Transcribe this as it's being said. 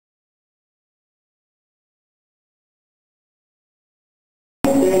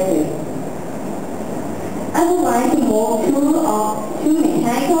and stresses. I would like to move to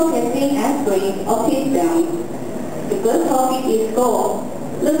mechanical testing aspects of thin films. The first topic is scope.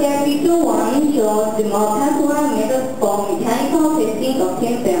 Look at Picture 1 shows the most popular methods for mechanical testing of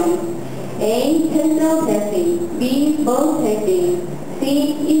thin films. A. Tensile testing. B. Bulk testing. C.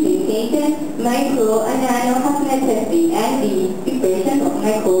 Indication, micro and nano hardness testing. And D. Depression of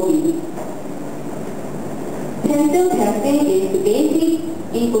microbeads. Tensile testing is the basic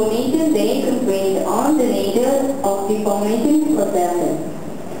information they convey on the nature of the formation processes.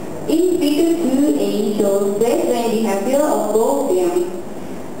 In Figure 2A shows stress strain behavior of both films.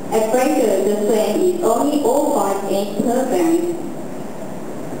 At pressure, the strain is only 0.8%.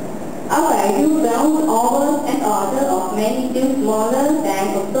 A value bounds over an order of magnitude smaller than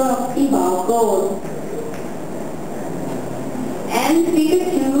observed inbound goals. And Figure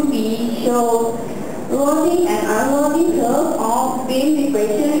 2B shows loading and unloading curve of beam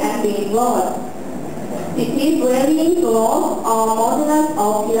depression and beam load. This is varying loss or modulus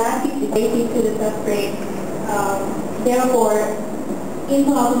of elastic related to the substrate. Therefore,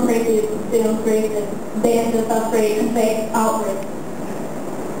 improper pressure demonstrated then the substrate affects outward.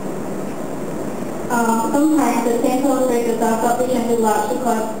 Sometimes the tensile stresses are sufficiently large to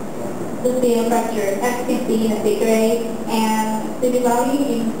cause the steel fracture, as you can see in Figure A, and the value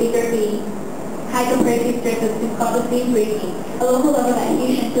in Figure B. High compressive stresses is called the seam breaking, a local level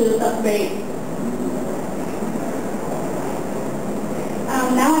adhesion to the substrate.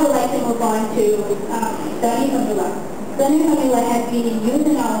 Now I would like to move on to Stirling formula. Stirling formula has been used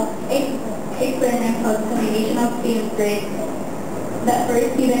in our experiment for combination of seam strain that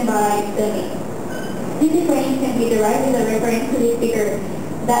first given by Stirling. This equation can be derived with a reference to this figure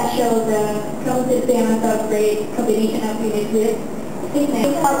that shows the composite seam and substrate combination of units with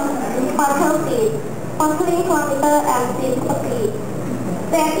thickness. Particle speed, particle parameter and seam speed.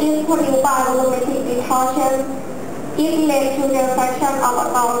 That is produced by volumetric distortion. It relates to the fraction of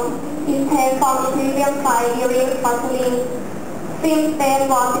amount obtained from equilibrium side during sputtering. Seam strain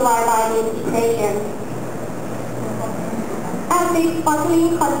was divided by this equation. At this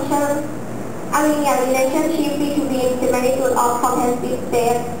sputtering condition, a linear relationship between the magnitude of comprehensive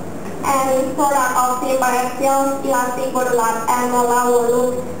state and product of the biaxial, elastic modulus and molar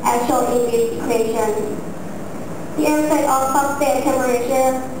volume as shown in this equation. The effect of substrate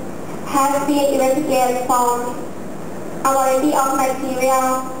temperature has been investigated from a variety of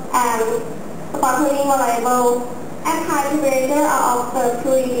material and sputtering variables. At high temperature are observed to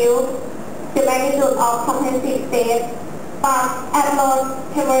reduce the magnitude of comprehensive state, but at low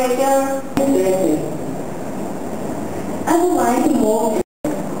temperature, I would like to move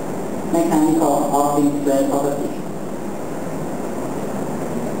mechanical of thin strain properties.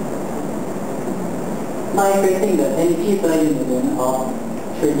 By increasing the energy per unit of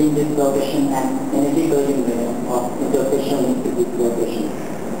treating dislocation and energy per unit of interfacial into dislocation,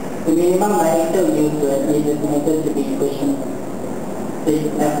 the minimum biaxial use rate is estimated to be equation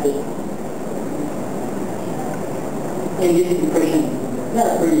 6F. In this equation,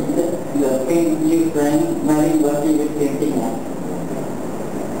 let's read the spin use strength varying vertically with spin thickness.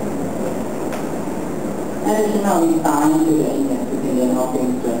 Additional insight to the independent of spin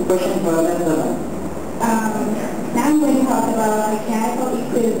strength. Question further 7. Now I'm going to talk about mechanical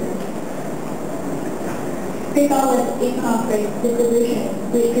equilibrium. Regardless incomplete distribution,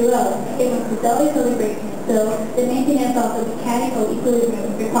 which below, it must be self-equilibrating. So the maintenance of the mechanical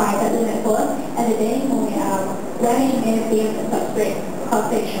equilibrium requires that the net force and the bending moment are varying energy in the substrate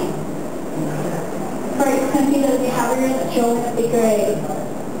cross-section. First, consider the behaviors shown in Figure A,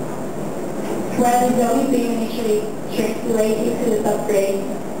 where the zone beam initially shrinks related to the substrate.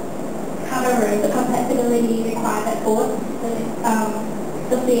 However, the compatibility requires that both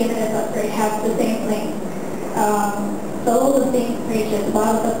the beam and the substrate have the same length. So the same ratios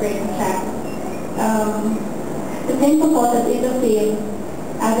while the substrate contracts. The tensile forces in the beam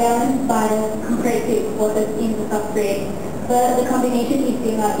are balanced by the compressive forces in the substrate, but the combination is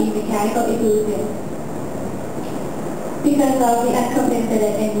similar in mechanical equilibrium because of the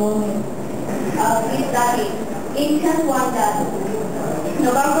uncompensated end moment. We studied in class 1 that the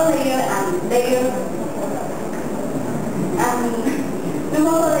buffer layer and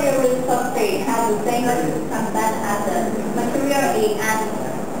with substrate has the same resistance as the material A, and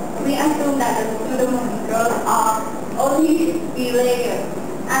we assume that the pseudo-moving growth of OTB layer,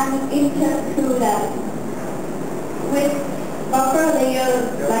 and in class 2 that with buffer layer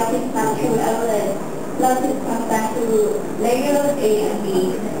like it's not true evidence, plus it comes back to layers A and B.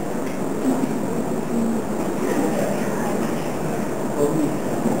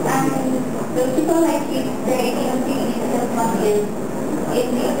 And the superlative strain in the one is in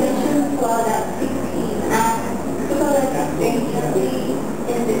the equation product 16 and superlative density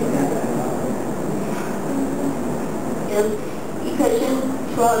in this equation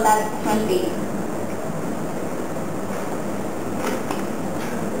product 20.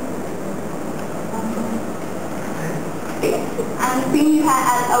 And pH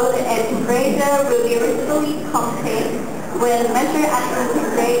at outlet temperature will be reasonably compact when measured at room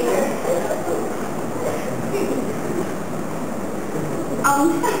temperature.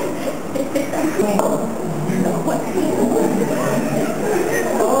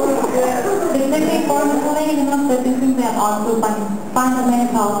 Recently, formulating specific were also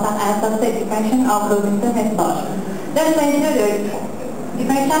fundamentals such as the definition of Robinson method. That considered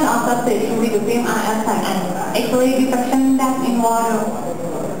definition of substrate to be the same as and X-ray diffraction that involve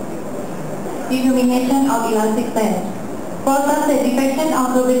determination of elastic length. For substrate, definition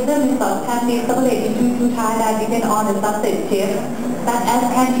of Robinson method can be separated into two types that depend on the substrate shape, such as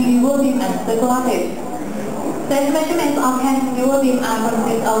cantilever beam and circular edge. Such measurements of cantilever beam are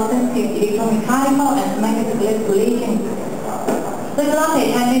consist of sensitive electromechanical and magnetic regulation. Circular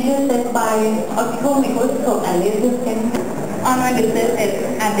edge can measure set by optical microscope and laser scanning on reduces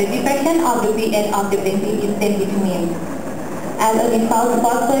and the diffraction of the pH of the benzene is then determined. As a result, the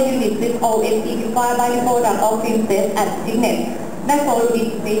phosphor unit with OS is defined by the product of film set and thickness that follow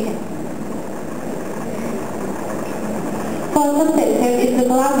this equation. For substrate shape is the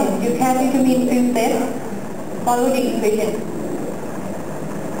glass, you can determine film set follow the equation.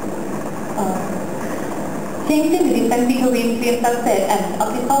 Changing the distance between film substrate and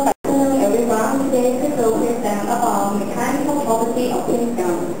optical substrate. Everyone, today we will present about mechanical property of film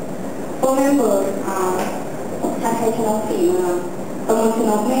film. For members are ชาไทยชนกศรีเมืองกมลช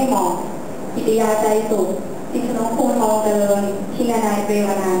นกเมฆหมอกกิติยาใจสุขจิตชนกภูทองเจริญชินานายเปรว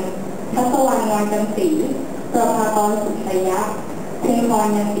นันท์ทัศวรรณงอนจำศรีประภากรสุชัยยะเพลพร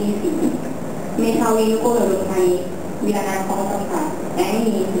ยันตีศรีเมธาวีนุกูลลุงไทยวีรนันท์คองจำกัดและ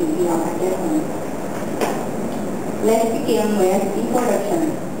มีสีเดียวอาจารย์ Let's begin with introduction.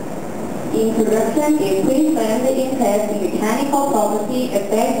 Introduction is present in test mechanical property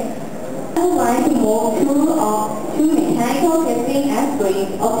effects. I would like to move to mechanical testing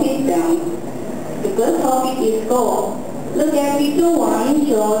aspects of film. The first topic is scope. Look at figure 1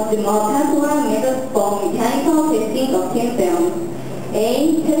 shows the more popular methods for mechanical testing of film. A.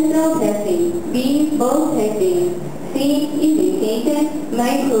 Tensile testing. B. Bulk testing. C. Indicated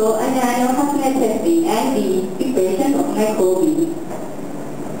micro and nano hardness testing. And D. Separation of microbeam.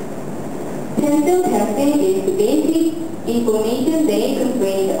 Tensile testing is the basic information they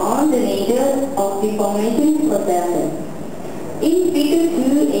convey on the nature of the formation processes. In figure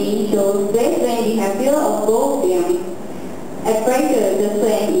 2a shows stress strain behavior of both film. At pressure, the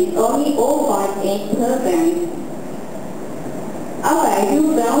strain is only 0.8%. A value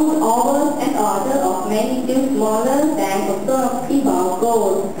found over an order of magnitude smaller than observed involved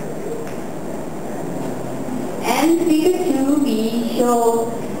goals. And figure 2b shows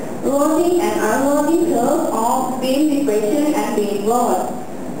loading and unloading curve of beam vibration and beam load.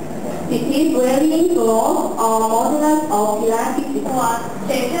 It is varying flow or modulus of elasticity. 学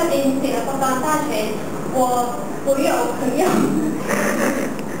校的Silpakorn大学，我有朋友。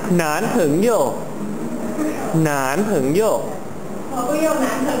男朋友，男朋友。我有男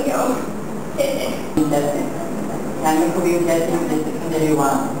朋友。谢谢。Microbeam testing is the secondary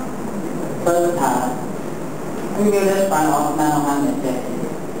one. First task, we will respond of nanohardness testing.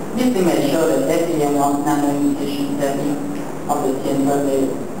 This image shows the testing of nanoemission testing of the chamber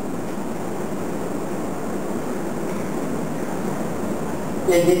layer.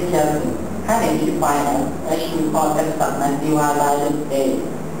 In this testing, identify achieve for F-subnet divided A,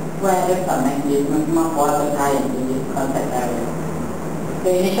 where F-subnet is maximum water time in this contact area. The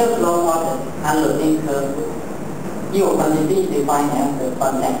initial flow of the unloading curve, U quantity defined as the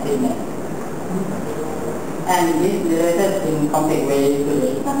contact thickness. And this related in complex way to the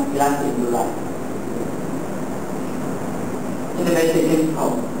elastic line. In the basic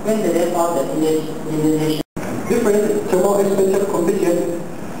principle, when the depth of the initiation different thermal expansion coefficient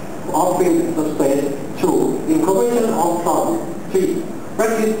of film substrate. 2. Incorporation of form. 3.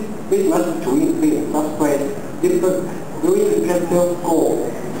 Practice with match to film substrate different during capital score.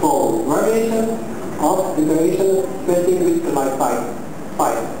 4. Variation of differential spacing with the light side.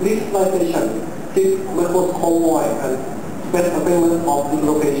 5. Visualization. 6. Microscope wide and space assignment of the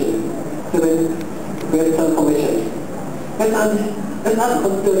location. 7. Phase transformation. Let us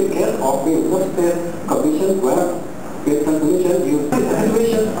consider the case of film substrate condition where phase transformation uses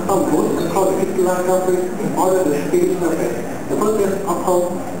situation of both called crystallography in order to speed surface. The process of how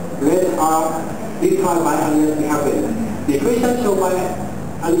rates are defined by unless behavior. The equation shown by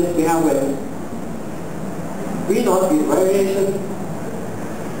Alice we note the variation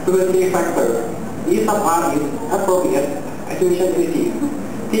fluency factor. E sub r is appropriate activation energy.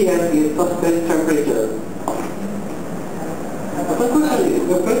 Ts is substrate temperature. The conclusion is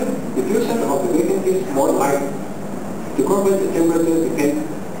the first diffusion of the vacuum is more light. The corporate temperature depends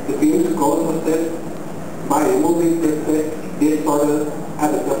the film's growth process by removing the stress disorder at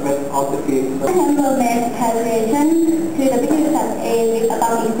the surface of the film. Sample made calculation to the diffusion A with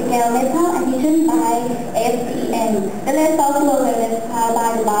atomic scale metal addition by FDM. The result was verified by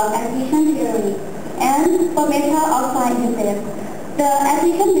the bulk addition theory. And for metal oxide interface, the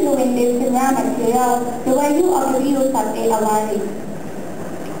addition between these similar materials, the value of the view sub A varies.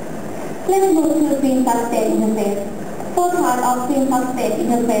 Let's move to film substrate interface. Four types of film substrate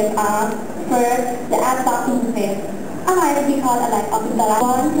interface are: first, the adsorbed interface. Allied because alike of the line.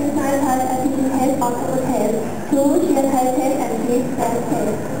 1. Tensile touch addition test or couple test. 2. Shear test and 3. Stress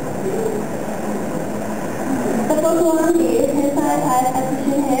test. The first one is tensile touch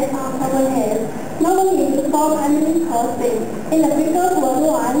addition test or couple test. Normally used for primary process. In the figure toward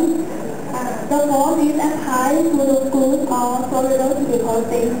 1, the force is applied to the screw or solenoid to the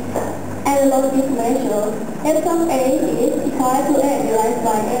process, and the load is measured. F sub A is equal to A divided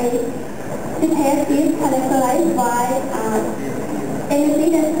by A. The test is characterized by energy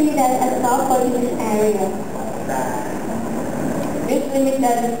density that absorbs per unit area. Which limit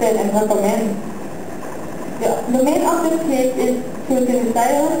the distance and performance. The main objective is to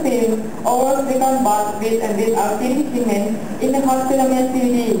synthesize film over silicon board with and without thin pigment in the hot filament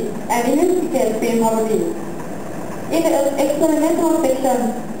CVD and investigate film properties. In the experimental section,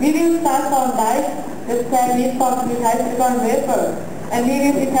 we will start from dice the square with from pre-type silicon wafer, and we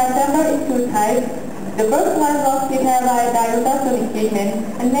will prepare sample in two types. The first one was prepared by ultrasonic treatment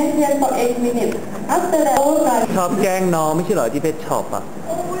and maintained for 8 minutes. After that, override. ชอบแกล้งน้องไม่ใช่เหรอที่เพชรช็อปอ่ะ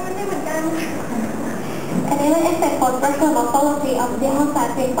And then an effect for structural morphology of the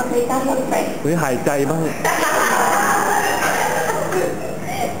oxide film polysilicon substrate. เฮ้ยหายใจบ้าง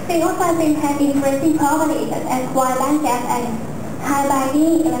The oxide film has interesting properties such as wide band gap and high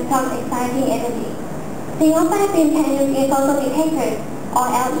binding electron exciting energy. The oxide film can use in photodetectors or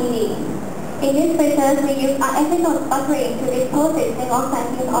LED. In these features, we use ethical sputtering to dispose the oxide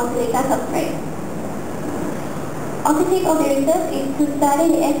film on silicon substrate. Objective of the research is to study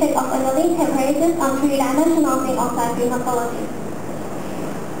the effect of annealing temperatures on three-dimensional zinc oxide film morphology.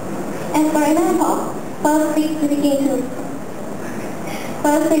 Experiment. First we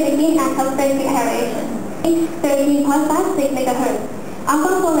begin at substrate preparation. It's 13.56 MHz. Our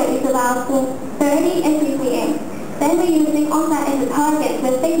control rate is about 30 SPPM. Then we use zinc oxide as a target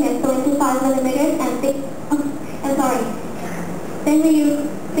with thickness 25 mm Then we use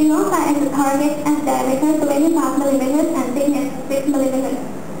zinc oxide as a target and diameter 25 mm and thickness 6 mm.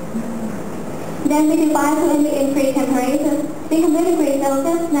 Then we divide 20 in three temperatures: 300 degrees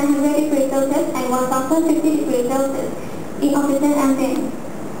Celsius, 900 degrees Celsius, and 1050 degrees Celsius in oxygen and zinc.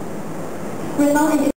 Result in